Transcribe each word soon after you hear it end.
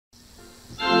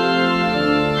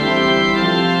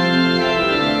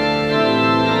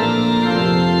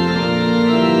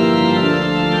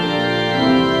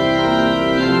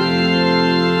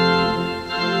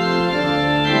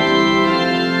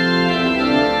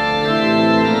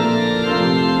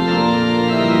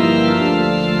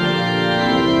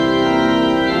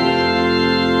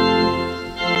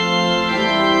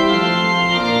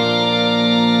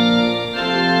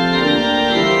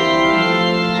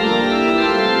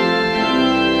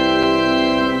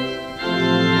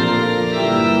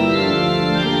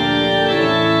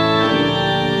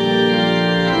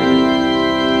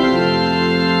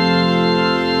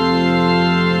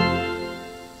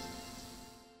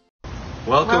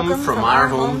Welcome from our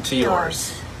home to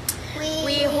yours.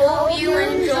 We hope you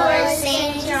enjoy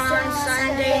St. John's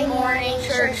Sunday morning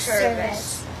church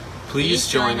service. Please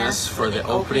join us for the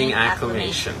opening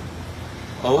acclamation.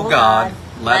 O God,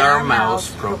 let our mouths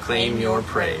proclaim your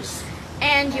praise,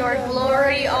 and your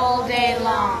glory all day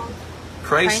long.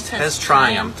 Christ has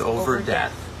triumphed over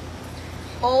death.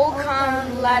 O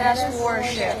come, let us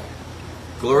worship.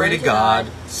 Glory to God,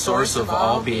 source of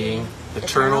all being,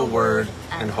 eternal Word,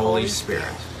 and Holy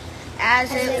Spirit.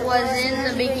 As it was in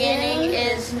the beginning,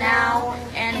 is now,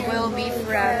 and will be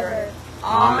forever.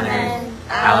 Amen.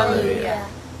 Alleluia.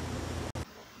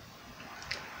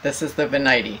 This is the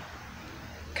Venite.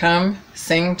 Come,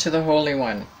 sing to the Holy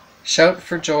One. Shout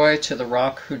for joy to the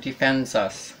Rock who defends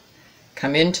us.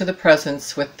 Come into the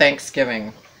presence with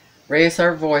thanksgiving. Raise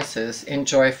our voices in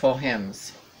joyful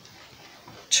hymns.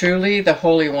 Truly the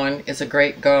Holy One is a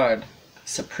great God,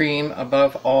 supreme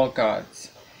above all gods,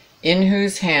 in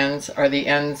whose hands are the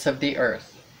ends of the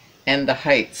earth, and the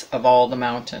heights of all the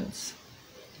mountains.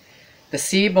 The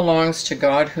sea belongs to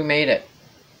God who made it,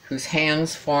 whose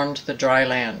hands formed the dry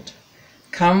land.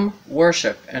 Come,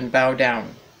 worship and bow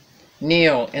down.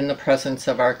 Kneel in the presence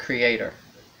of our Creator.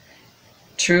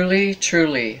 Truly,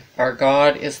 truly, our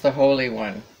God is the Holy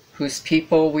One, whose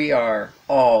people we are,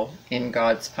 all in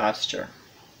God's pasture.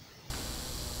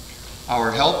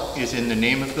 Our help is in the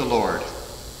name of the Lord.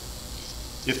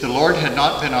 If the Lord had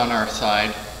not been on our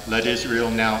side, let Israel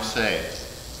now say,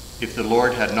 if the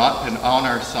Lord had not been on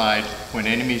our side when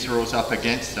enemies rose up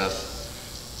against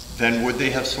us, then would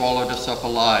they have swallowed us up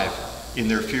alive in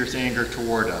their fierce anger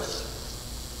toward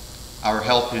us. Our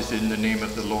help is in the name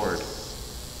of the Lord.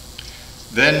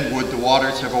 Then would the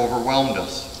waters have overwhelmed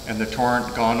us, and the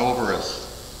torrent gone over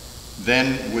us.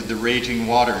 Then would the raging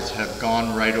waters have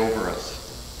gone right over us.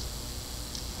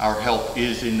 Our help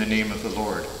is in the name of the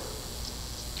Lord.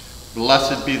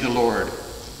 Blessed be the Lord.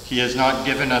 He has not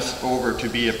given us over to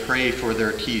be a prey for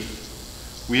their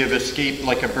teeth. We have escaped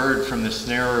like a bird from the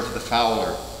snare of the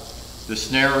fowler. The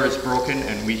snare is broken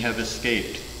and we have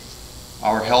escaped.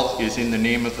 Our help is in the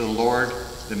name of the Lord,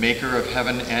 the maker of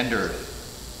heaven and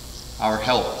earth. Our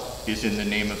help is in the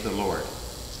name of the Lord.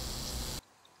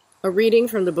 A reading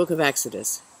from the book of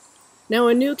Exodus. Now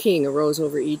a new king arose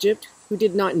over Egypt who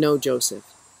did not know Joseph.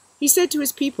 He said to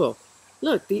his people,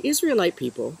 "Look, the Israelite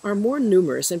people are more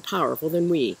numerous and powerful than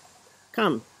we.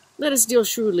 Come, let us deal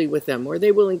shrewdly with them, or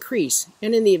they will increase,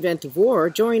 and in the event of war,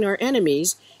 join our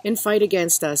enemies and fight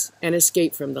against us and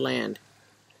escape from the land."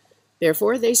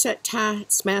 Therefore they set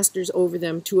taskmasters over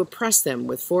them to oppress them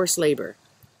with forced labor.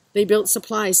 They built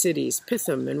supply cities,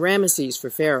 Pithom and Ramesses for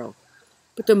Pharaoh.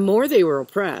 But the more they were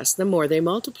oppressed, the more they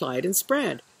multiplied and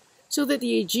spread, so that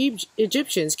the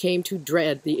Egyptians came to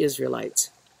dread the Israelites.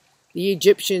 The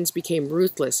Egyptians became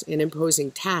ruthless in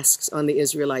imposing tasks on the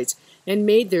Israelites and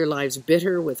made their lives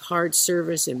bitter with hard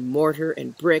service in mortar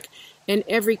and brick and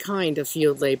every kind of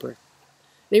field labor.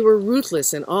 They were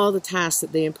ruthless in all the tasks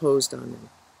that they imposed on them.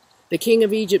 The king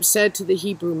of Egypt said to the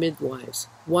Hebrew midwives,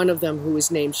 one of them who was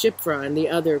named Shiphrah and the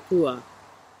other Puah,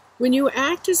 "When you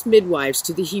act as midwives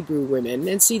to the Hebrew women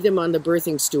and see them on the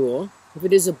birthing stool, if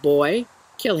it is a boy,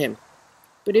 kill him.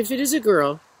 But if it is a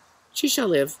girl, she shall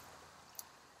live."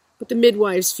 But the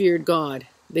midwives feared God.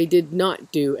 They did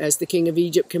not do as the king of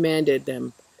Egypt commanded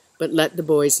them, but let the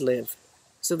boys live.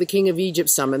 So the king of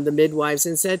Egypt summoned the midwives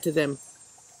and said to them,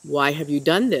 "Why have you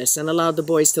done this and allowed the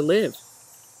boys to live?"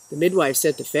 The midwives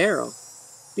said to Pharaoh,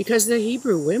 "Because the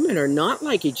Hebrew women are not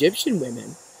like Egyptian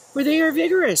women, for they are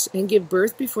vigorous and give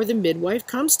birth before the midwife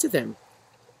comes to them."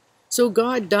 So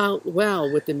God dealt well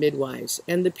with the midwives,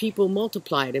 and the people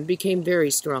multiplied and became very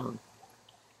strong.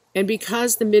 And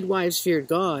because the midwives feared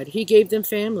God, he gave them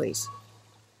families.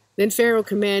 Then Pharaoh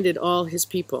commanded all his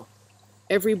people,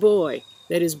 "Every boy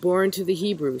that is born to the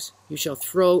Hebrews you shall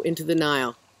throw into the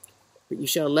Nile, but you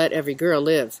shall let every girl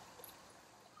live."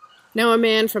 Now a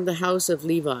man from the house of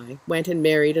Levi went and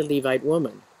married a Levite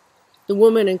woman. The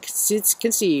woman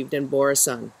conceived and bore a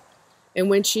son. And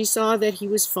when she saw that he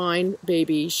was fine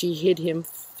baby, she hid him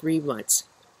 3 months.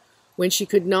 When she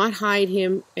could not hide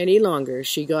him any longer,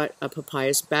 she got a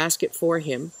papyrus basket for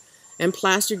him and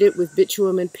plastered it with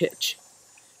bitumen and pitch.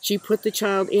 She put the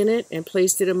child in it and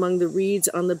placed it among the reeds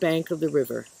on the bank of the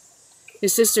river.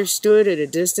 His sister stood at a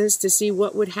distance to see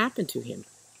what would happen to him.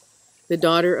 The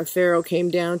daughter of Pharaoh came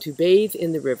down to bathe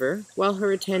in the river, while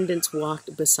her attendants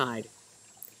walked beside.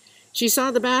 She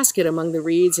saw the basket among the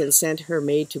reeds and sent her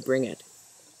maid to bring it.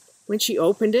 When she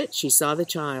opened it, she saw the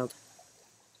child.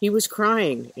 He was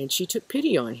crying, and she took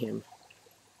pity on him.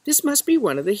 "This must be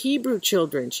one of the Hebrew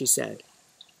children," she said.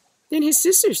 Then his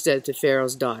sister said to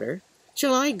Pharaoh's daughter,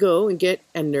 "Shall I go and get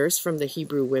a nurse from the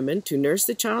Hebrew women to nurse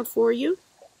the child for you?"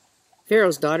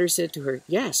 Pharaoh's daughter said to her,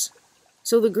 "Yes."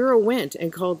 So the girl went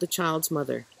and called the child's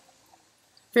mother.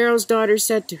 Pharaoh's daughter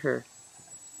said to her,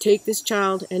 "Take this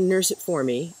child and nurse it for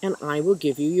me, and I will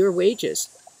give you your wages."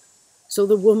 So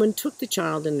the woman took the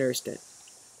child and nursed it.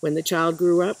 When the child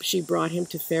grew up, she brought him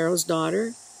to Pharaoh's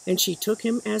daughter, and she took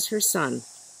him as her son.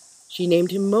 She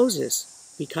named him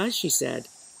Moses, because, she said,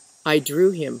 "I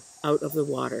drew him out of the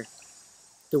water."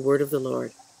 The word of the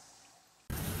Lord.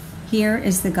 Here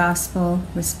is the Gospel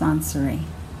responsory.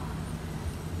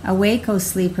 Awake, O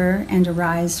sleeper, and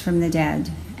arise from the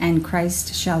dead, and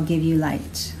Christ shall give you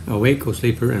light. Awake, O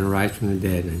sleeper, and arise from the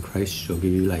dead, and Christ shall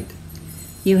give you light.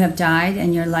 You have died,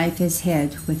 and your life is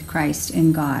hid with Christ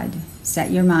in God.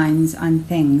 Set your minds on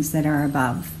things that are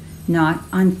above, not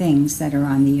on things that are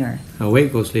on the earth.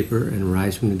 Awake, O sleeper, and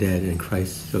arise from the dead, and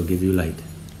Christ shall give you light.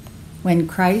 When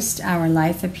Christ our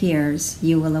life appears,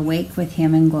 you will awake with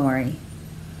him in glory.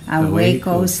 Awake,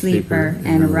 O sleeper,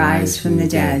 and arise from the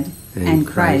dead, and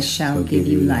Christ shall give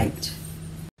you light.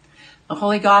 The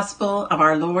Holy Gospel of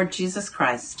our Lord Jesus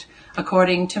Christ,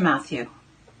 according to Matthew.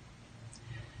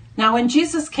 Now when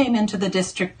Jesus came into the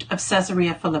district of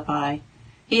Caesarea Philippi,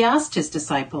 he asked his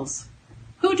disciples,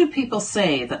 "Who do people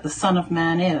say that the Son of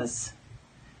Man is?"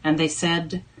 And they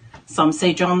said, "Some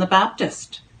say John the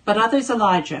Baptist, but others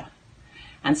Elijah,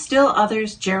 and still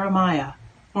others Jeremiah,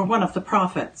 or one of the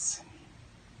prophets."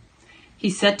 He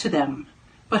said to them,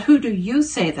 "But who do you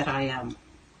say that I am?"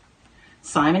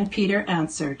 Simon Peter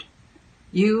answered,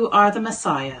 "You are the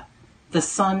Messiah, the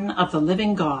Son of the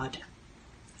living God."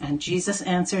 And Jesus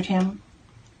answered him,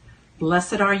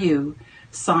 "Blessed are you,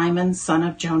 Simon, son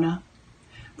of Jonah,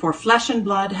 for flesh and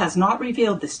blood has not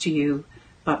revealed this to you,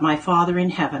 but my Father in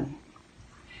heaven.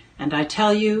 And I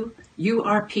tell you, you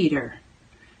are Peter,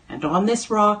 and on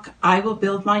this rock I will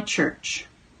build my church,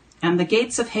 and the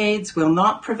gates of Hades will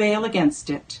not prevail against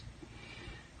it.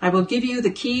 I will give you the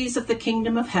keys of the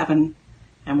kingdom of heaven,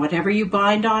 and whatever you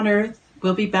bind on earth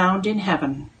will be bound in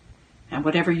heaven, and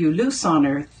whatever you loose on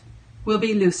earth will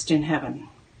be loosed in heaven."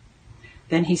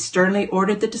 Then he sternly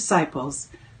ordered the disciples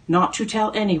not to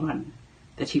tell anyone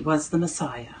that he was the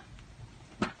Messiah.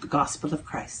 The Gospel of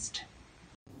Christ.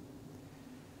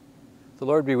 The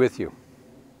Lord be with you.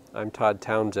 I'm Todd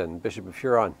Townsend, Bishop of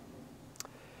Huron.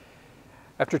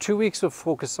 After 2 weeks of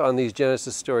focus on these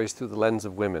Genesis stories through the lens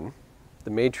of women,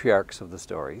 the matriarchs of the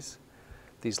stories,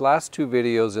 these last 2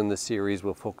 videos in the series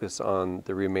will focus on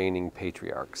the remaining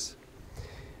patriarchs.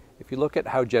 If you look at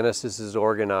how Genesis is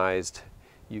organized,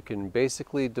 you can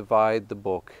basically divide the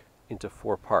book into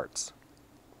 4 parts.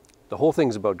 The whole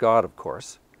thing's about God, of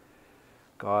course.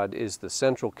 God is the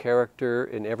central character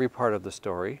in every part of the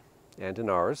story and in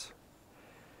ours.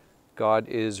 God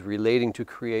is relating to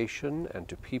creation and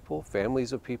to people,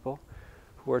 families of people,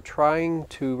 who are trying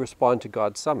to respond to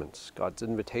God's summons, God's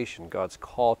invitation, God's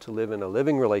call to live in a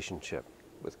living relationship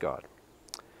with God.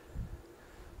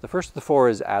 The first of the 4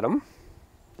 is Adam.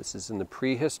 This is in the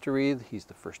prehistory. He's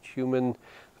the first human,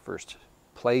 the first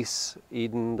place,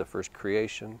 Eden, the first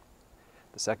creation.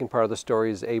 The second part of the story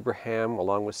is Abraham,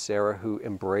 along with Sarah, who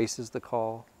embraces the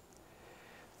call.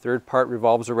 Third part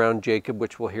revolves around Jacob,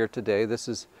 which we'll hear today. This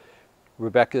is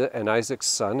Rebekah and Isaac's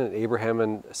son, and Abraham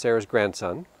and Sarah's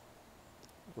grandson.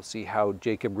 We'll see how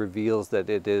Jacob reveals that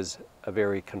it is a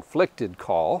very conflicted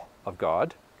call of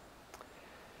God.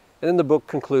 And then the book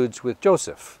concludes with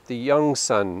Joseph, the young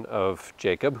son of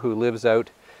Jacob, who lives out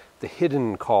the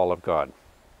hidden call of God.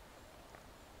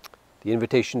 The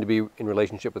invitation to be in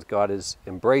relationship with God is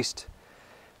embraced,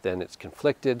 then it's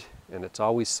conflicted, and it's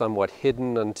always somewhat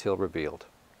hidden until revealed.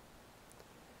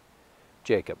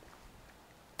 Jacob.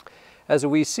 As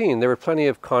we've seen, there were plenty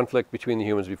of conflict between the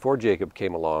humans before Jacob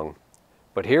came along,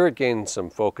 but here it gains some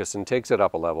focus and takes it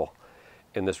up a level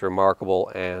in this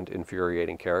remarkable and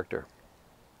infuriating character.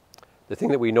 The thing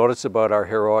that we notice about our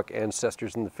heroic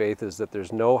ancestors in the faith is that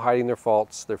there's no hiding their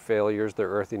faults, their failures, their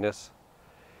earthiness.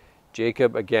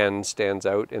 Jacob again stands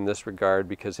out in this regard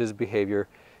because his behavior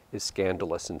is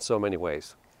scandalous in so many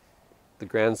ways. The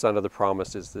grandson of the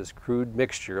promise is this crude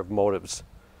mixture of motives.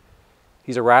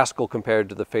 He's a rascal compared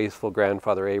to the faithful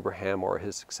grandfather Abraham or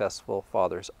his successful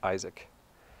father Isaac.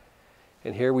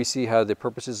 And here we see how the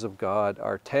purposes of God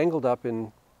are tangled up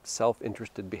in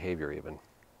self-interested behavior even.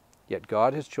 Yet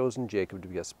God has chosen Jacob to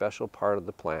be a special part of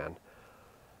the plan.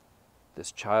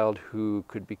 This child who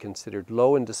could be considered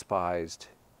low and despised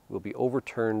will be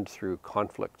overturned through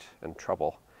conflict and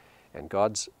trouble, and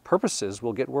God's purposes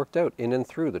will get worked out in and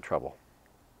through the trouble.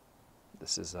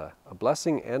 This is a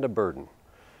blessing and a burden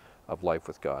of life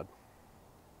with God.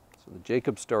 So the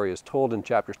Jacob story is told in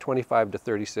chapters 25 to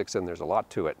 36, and there's a lot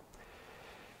to it.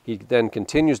 He then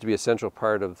continues to be a central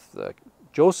part of the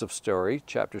Joseph story,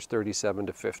 chapters 37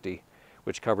 to 50,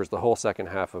 which covers the whole second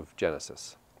half of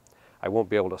Genesis. I won't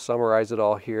be able to summarize it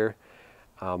all here,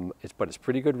 but it's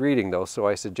pretty good reading though, so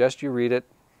I suggest you read it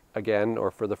again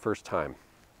or for the first time.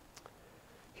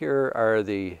 Here are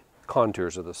the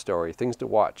contours of the story, things to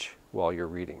watch while you're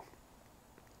reading.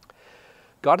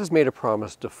 God has made a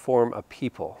promise to form a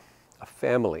people, a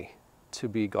family, to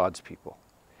be God's people.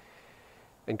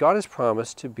 And God has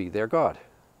promised to be their God.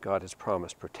 God has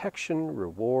promised protection,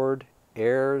 reward,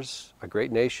 heirs, a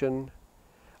great nation,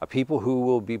 a people who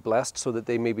will be blessed so that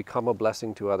they may become a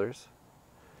blessing to others.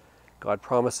 God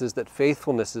promises that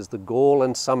faithfulness is the goal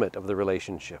and summit of the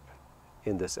relationship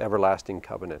in this everlasting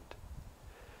covenant.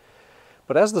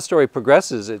 But as the story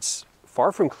progresses, it's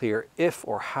far from clear if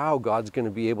or how God's going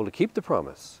to be able to keep the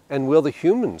promise. And will the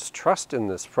humans trust in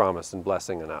this promise and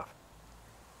blessing enough?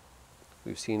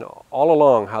 We've seen all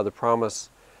along how the promise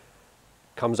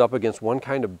comes up against one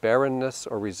kind of barrenness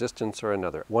or resistance or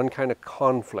another, one kind of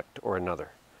conflict or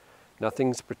another.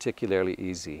 Nothing's particularly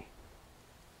easy.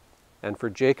 And for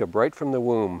Jacob, right from the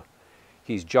womb,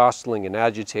 he's jostling and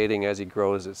agitating as he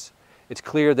grows. It's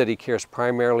clear that he cares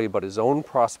primarily about his own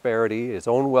prosperity, his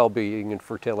own well-being and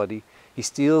fertility. He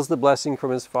steals the blessing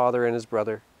from his father and his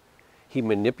brother. He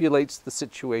manipulates the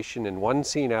situation in one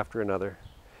scene after another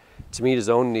to meet his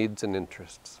own needs and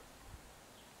interests.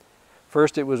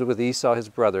 First, it was with Esau, his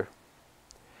brother.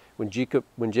 When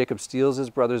Jacob steals his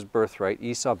brother's birthright,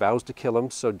 Esau vows to kill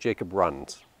him, so Jacob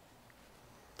runs.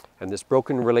 And this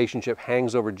broken relationship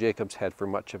hangs over Jacob's head for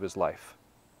much of his life.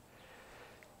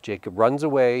 Jacob runs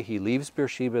away, he leaves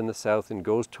Beersheba in the south and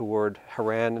goes toward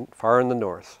Haran, far in the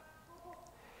north.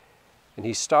 And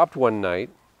he stopped one night,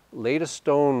 laid a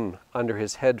stone under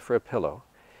his head for a pillow,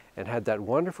 and had that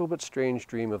wonderful but strange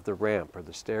dream of the ramp or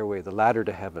the stairway, the ladder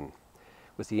to heaven,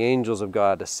 with the angels of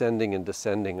God ascending and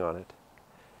descending on it.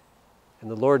 And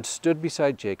the Lord stood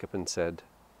beside Jacob and said,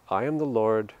 I am the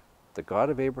Lord, the God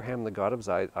of Abraham, the God of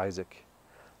Isaac.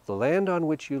 The land on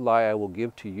which you lie I will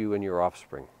give to you and your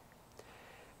offspring.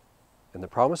 And the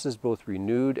promise is both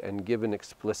renewed and given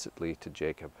explicitly to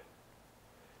Jacob.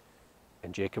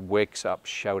 And Jacob wakes up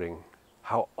shouting,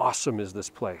 how awesome is this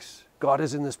place? God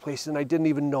is in this place and I didn't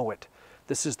even know it.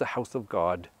 This is the house of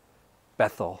God,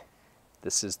 Bethel.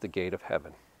 This is the gate of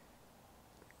heaven.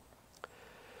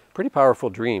 Pretty powerful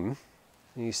dream.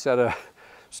 He set a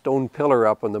stone pillar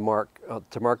up on to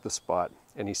mark the spot,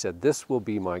 and he said, this will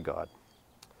be my God.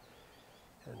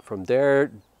 And from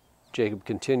there, Jacob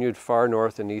continued far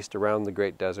north and east around the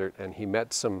great desert, and he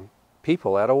met some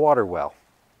people at a water well,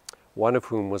 one of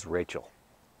whom was Rachel.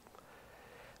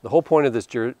 The whole point of this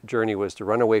journey was to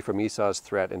run away from Esau's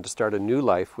threat and to start a new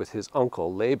life with his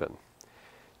uncle Laban.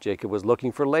 Jacob was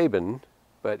looking for Laban,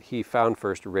 but he found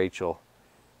first Rachel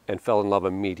and fell in love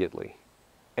immediately.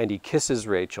 And he kisses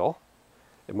Rachel.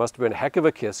 It must have been a heck of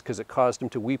a kiss because it caused him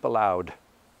to weep aloud.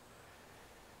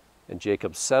 And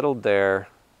Jacob settled there,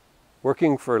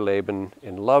 working for Laban,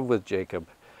 in love with Jacob.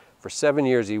 For 7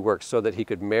 years he worked so that he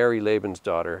could marry Laban's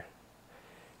daughter.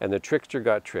 And the trickster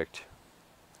got tricked,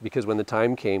 because when the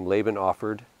time came, Laban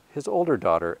offered his older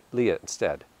daughter, Leah,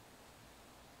 instead.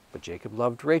 But Jacob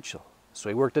loved Rachel, so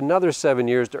he worked another 7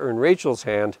 years to earn Rachel's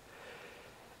hand,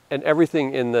 and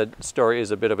everything in the story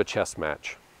is a bit of a chess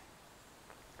match.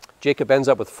 Jacob ends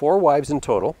up with 4 wives in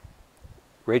total,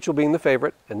 Rachel being the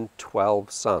favorite, and 12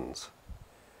 sons.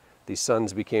 These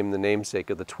sons became the namesake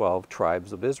of the 12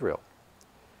 tribes of Israel.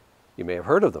 You may have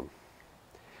heard of them.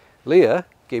 Leah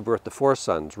gave birth to 4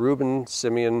 sons, Reuben,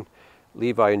 Simeon,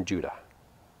 Levi, and Judah.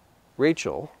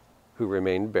 Rachel, who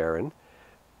remained barren,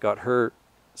 got her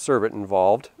servant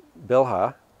involved,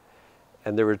 Bilhah,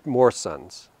 and there were more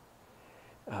sons.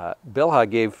 Bilhah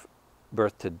gave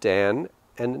birth to Dan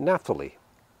and Naphtali.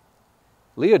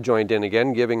 Leah joined in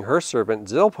again, giving her servant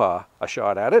Zilpah a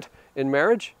shot at it in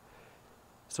marriage,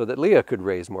 so that Leah could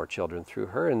raise more children through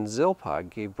her, and Zilpah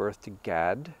gave birth to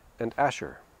Gad and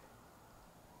Asher.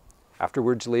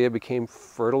 Afterwards, Leah became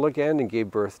fertile again and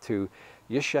gave birth to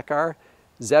Yishachar,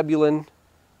 Zebulun,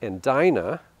 and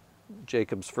Dinah,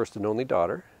 Jacob's first and only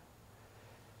daughter.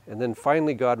 And then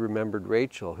finally God remembered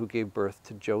Rachel, who gave birth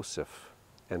to Joseph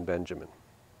and Benjamin.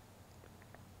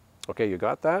 Okay, you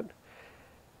got that?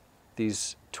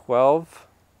 These 12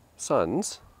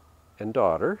 sons and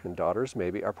daughters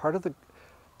maybe, are part of the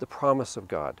promise of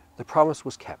God. The promise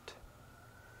was kept.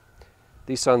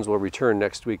 These sons will return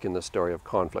next week in the story of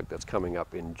conflict that's coming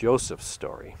up in Joseph's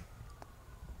story.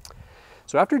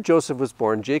 So after Joseph was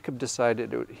born, Jacob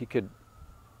decided he could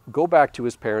go back to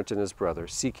his parents and his brother,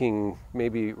 seeking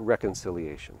maybe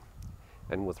reconciliation.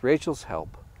 And with Rachel's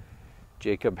help,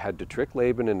 Jacob had to trick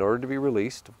Laban in order to be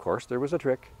released. Of course, there was a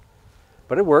trick,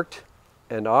 but it worked.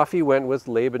 And off he went with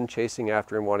Laban chasing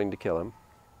after him, wanting to kill him.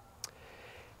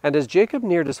 And as Jacob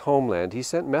neared his homeland, he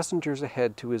sent messengers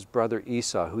ahead to his brother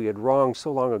Esau, who he had wronged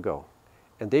so long ago.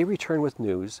 And they returned with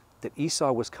news that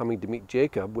Esau was coming to meet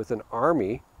Jacob with an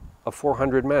army of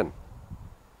 400 men.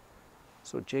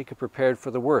 So Jacob prepared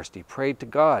for the worst. He prayed to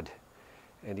God,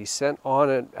 and he sent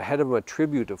on ahead of him a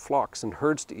tribute of flocks and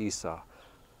herds to Esau,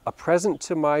 a present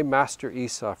to my master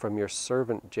Esau from your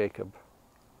servant Jacob.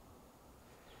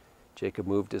 Jacob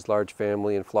moved his large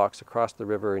family and flocks across the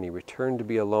river, and he returned to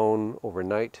be alone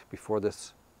overnight before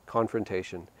this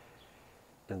confrontation.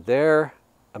 And there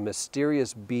a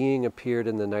mysterious being appeared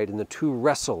in the night, and the two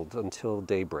wrestled until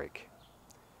daybreak.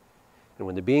 And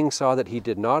when the being saw that he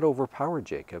did not overpower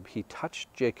Jacob, he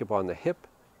touched Jacob on the hip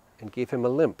and gave him a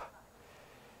limp.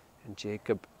 And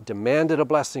Jacob demanded a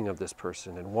blessing of this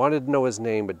person and wanted to know his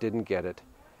name but didn't get it.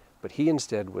 But he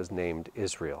instead was named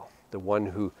Israel, the one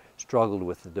who struggled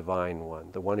with the divine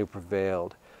one, the one who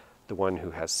prevailed, the one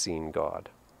who has seen God.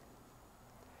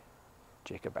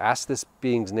 Jacob asked this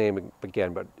being's name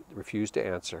again, but refused to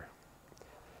answer.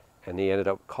 And he ended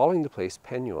up calling the place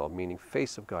Penuel, meaning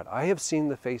face of God. I have seen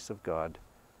the face of God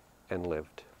and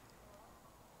lived.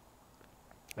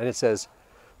 And it says,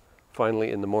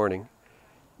 finally in the morning,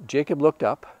 Jacob looked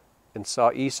up and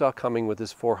saw Esau coming with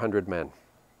his 400 men.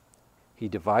 He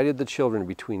divided the children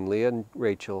between Leah and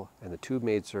Rachel and the two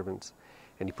maidservants,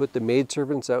 and he put the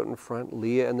maidservants out in front,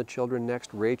 Leah and the children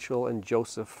next, Rachel and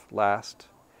Joseph last.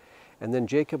 And then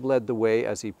Jacob led the way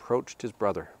as he approached his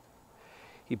brother.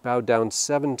 He bowed down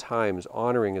 7 times,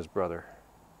 honoring his brother.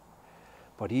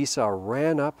 But Esau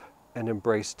ran up and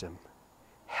embraced him,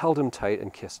 held him tight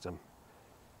and kissed him,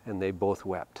 and they both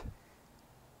wept.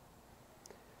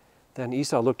 Then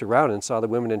Esau looked around and saw the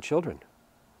women and children.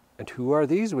 And who are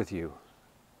these with you?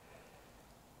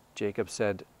 Jacob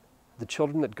said, the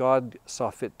children that God saw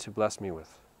fit to bless me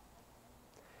with.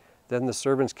 Then the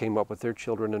servants came up with their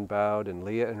children and bowed, and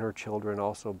Leah and her children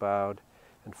also bowed.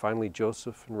 And finally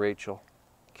Joseph and Rachel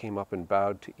came up and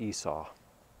bowed to Esau.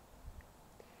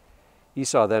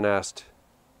 Esau then asked,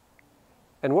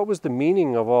 and what was the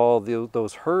meaning of all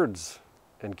those herds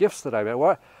and gifts that I met?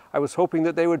 What? I was hoping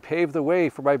that they would pave the way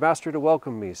for my master to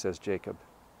welcome me, says Jacob.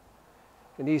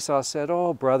 And Esau said,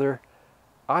 oh, brother,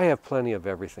 I have plenty of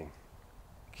everything.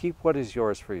 Keep what is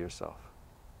yours for yourself.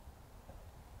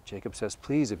 Jacob says,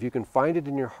 please, if you can find it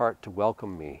in your heart to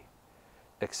welcome me,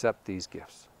 accept these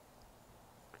gifts.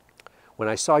 When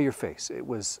I saw your face, it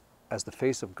was as the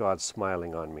face of God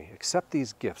smiling on me. Accept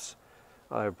these gifts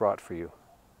I have brought for you.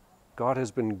 God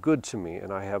has been good to me,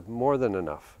 and I have more than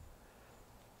enough.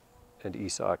 And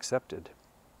Esau accepted.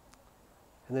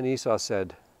 And then Esau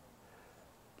said,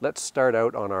 let's start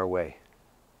out on our way.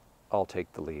 I'll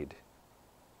take the lead.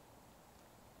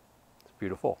 It's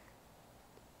beautiful.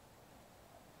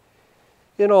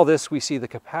 In all this, we see the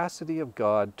capacity of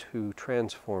God to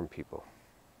transform people,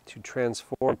 to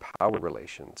transform power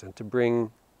relations, and to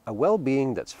bring a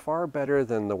well-being that's far better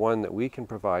than the one that we can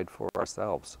provide for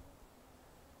ourselves.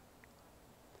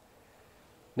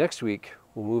 Next week,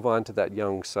 we'll move on to that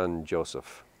young son,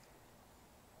 Joseph.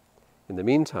 In the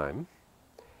meantime,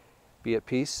 be at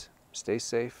peace, stay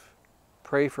safe,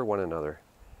 pray for one another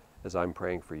as I'm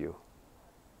praying for you.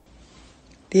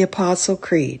 The Apostle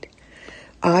Creed.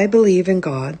 I believe in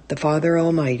God, the Father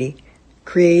Almighty,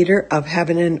 creator of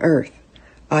heaven and earth.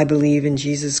 I believe in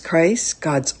Jesus Christ,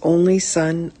 God's only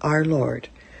Son, our Lord,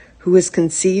 who was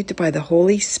conceived by the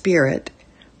Holy Spirit,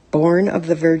 born of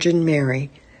the Virgin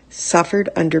Mary, suffered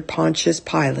under Pontius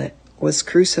Pilate, was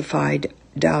crucified,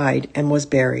 died, and was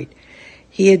buried.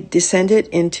 He had descended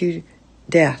into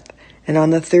death, and on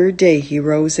the 3rd day he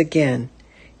rose again.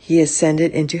 He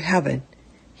ascended into heaven.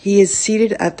 He is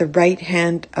seated at the right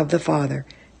hand of the Father,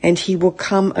 and he will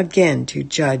come again to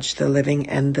judge the living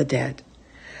and the dead.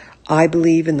 I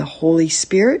believe in the Holy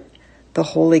Spirit, the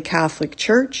Holy Catholic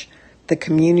Church, the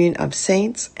communion of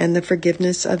saints, and the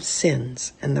forgiveness of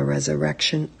sins, and the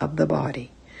resurrection of the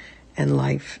body, and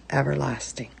life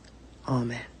everlasting.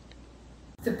 Amen.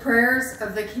 The prayers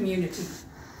of the community.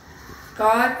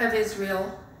 God of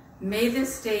Israel, may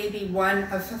this day be one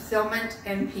of fulfillment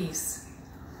and peace.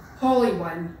 Holy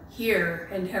One, hear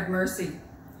and have mercy.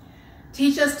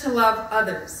 Teach us to love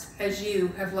others as you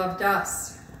have loved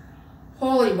us.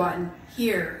 Holy One,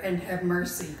 hear and have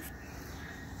mercy.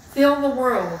 Fill the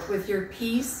world with your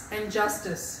peace and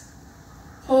justice.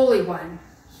 Holy One,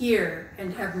 hear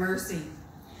and have mercy.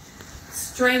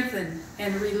 Strengthen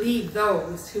and relieve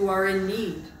those who are in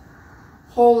need.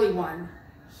 Holy One,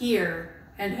 hear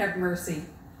and have mercy.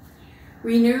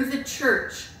 Renew the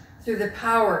Church through the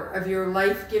power of your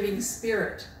life-giving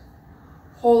Spirit.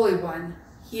 Holy One,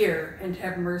 hear and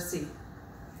have mercy.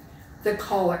 The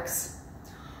Collects.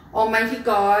 Almighty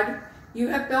God, you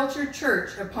have built your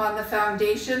church upon the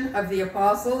foundation of the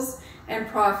apostles and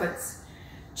prophets,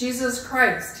 Jesus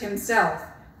Christ himself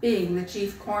being the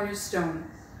chief cornerstone.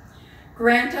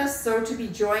 Grant us so to be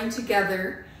joined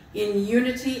together in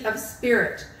unity of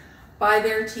spirit by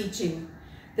their teaching,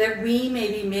 that we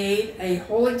may be made a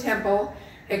holy temple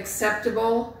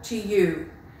acceptable to you,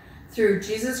 through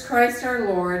Jesus Christ our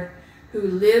Lord, who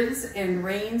lives and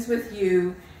reigns with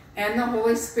you and the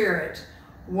Holy Spirit,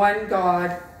 one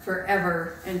God,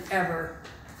 forever and ever.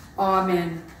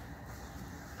 Amen.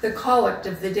 The Collect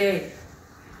of the Day.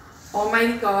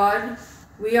 Almighty God,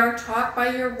 we are taught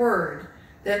by your word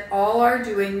that all our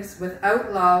doings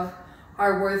without love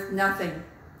are worth nothing.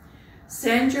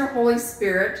 Send your Holy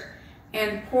Spirit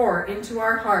and pour into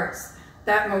our hearts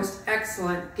that most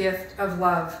excellent gift of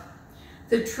love,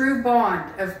 the true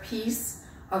bond of peace,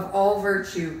 of all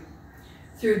virtue.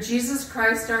 Through Jesus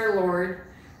Christ our Lord,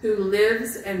 who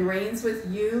lives and reigns with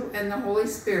you and the Holy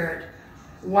Spirit,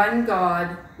 one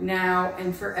God, now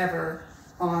and forever.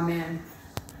 Amen.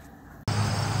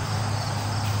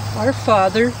 Our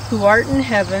Father, who art in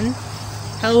heaven,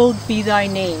 hallowed be thy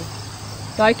name.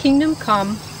 Thy kingdom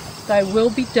come, thy will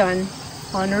be done,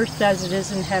 on earth as it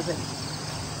is in heaven.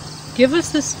 Give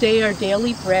us this day our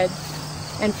daily bread,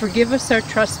 and forgive us our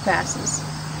trespasses,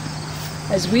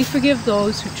 as we forgive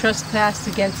those who trespass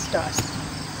against us.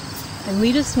 And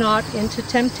lead us not into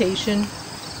temptation,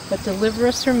 but deliver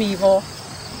us from evil.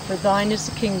 For thine is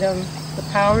the kingdom, the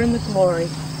power, and the glory,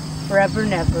 forever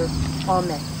and ever.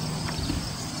 Amen.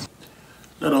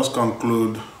 Let us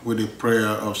conclude with a prayer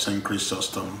of St.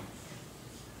 Chrysostom.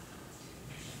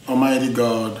 Almighty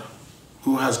God,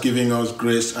 who has given us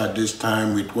grace at this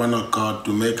time with one accord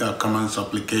to make our common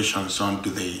supplications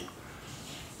unto thee,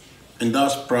 and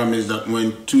thus promise that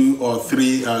when 2 or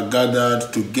 3 are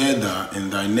gathered together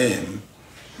in thy name,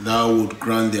 thou would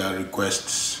grant their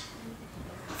requests.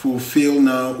 Fulfill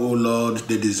now, O Lord,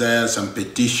 the desires and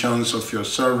petitions of your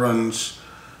servants,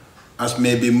 as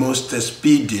may be most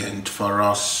expedient for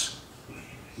us,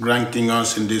 granting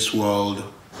us in this world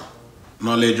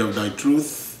knowledge of thy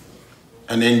truth,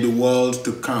 and in the world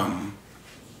to come,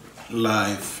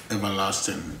 life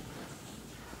everlasting.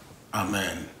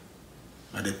 Amen.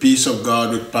 May the peace of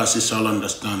God, which passes all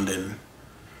understanding,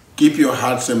 keep your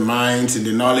hearts and minds in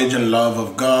the knowledge and love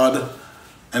of God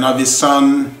and of his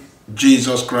Son,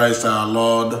 Jesus Christ our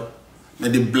Lord. May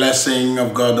the blessing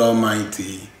of God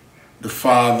Almighty, the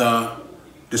Father,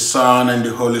 the Son, and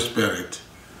the Holy Spirit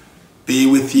be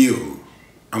with you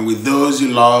and with those you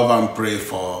love and pray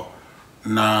for,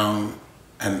 now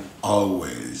and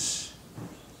always.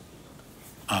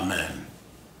 Amen.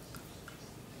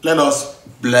 Let us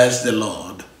bless the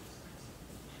Lord.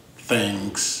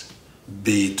 Thanks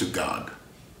be to God.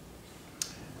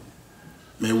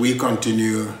 May we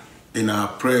continue in our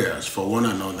prayers for one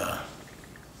another.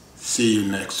 See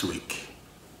you next week.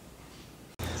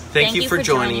 Thank you for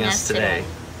joining us today.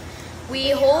 We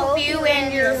hope you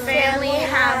and your family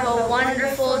have a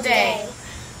wonderful day.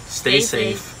 Stay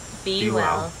safe, be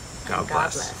well, God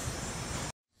bless.